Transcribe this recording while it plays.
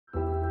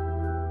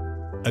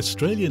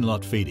Australian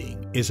lot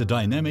feeding is a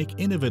dynamic,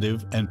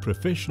 innovative and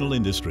professional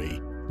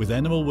industry with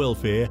animal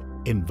welfare,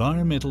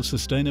 environmental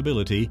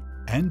sustainability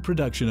and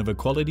production of a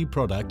quality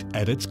product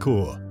at its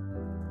core.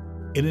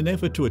 In an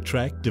effort to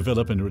attract,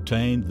 develop and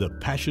retain the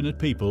passionate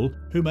people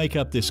who make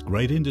up this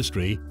great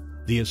industry,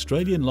 the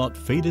Australian Lot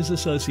Feeders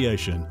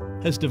Association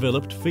has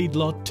developed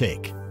Feedlot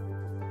TECH,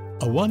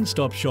 a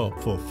one-stop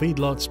shop for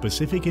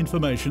feedlot-specific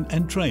information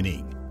and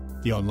training.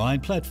 The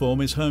online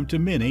platform is home to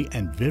many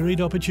and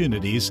varied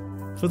opportunities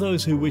for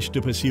those who wish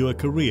to pursue a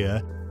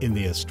career in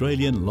the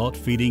Australian lot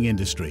feeding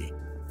industry.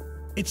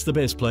 It's the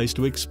best place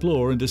to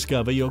explore and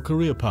discover your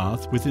career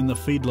path within the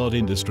feedlot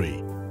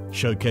industry,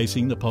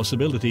 showcasing the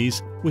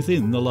possibilities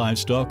within the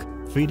livestock,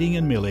 feeding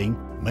and milling,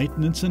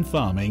 maintenance and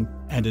farming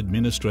and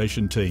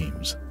administration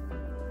teams.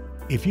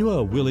 If you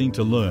are willing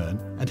to learn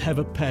and have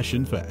a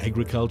passion for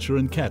agriculture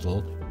and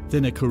cattle,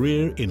 then a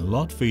career in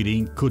lot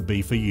feeding could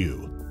be for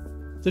you.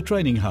 The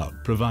Training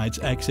Hub provides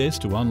access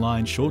to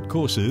online short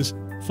courses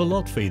for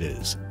lot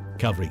feeders,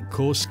 covering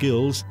core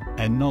skills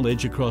and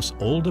knowledge across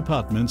all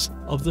departments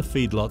of the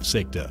feedlot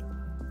sector.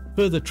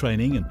 Further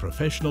training and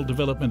professional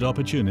development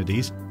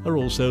opportunities are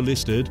also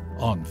listed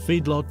on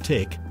Feedlot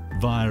TECH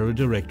via a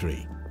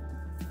directory.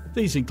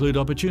 These include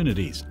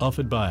opportunities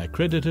offered by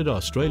accredited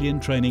Australian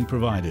training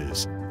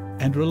providers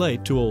and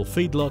relate to all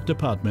feedlot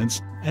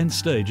departments and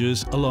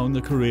stages along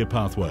the career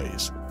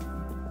pathways.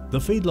 The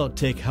Feedlot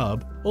TECH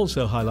Hub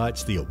also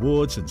highlights the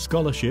awards and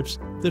scholarships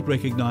that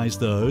recognise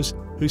those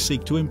who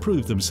seek to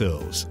improve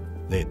themselves,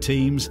 their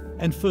teams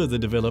and further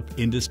develop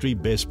industry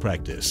best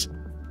practice.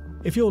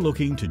 If you're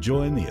looking to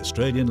join the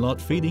Australian lot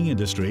feeding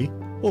industry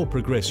or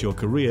progress your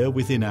career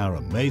within our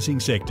amazing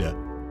sector,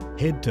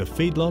 head to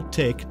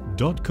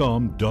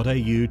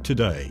feedlottech.com.au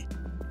today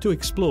to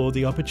explore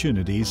the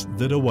opportunities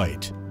that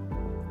await.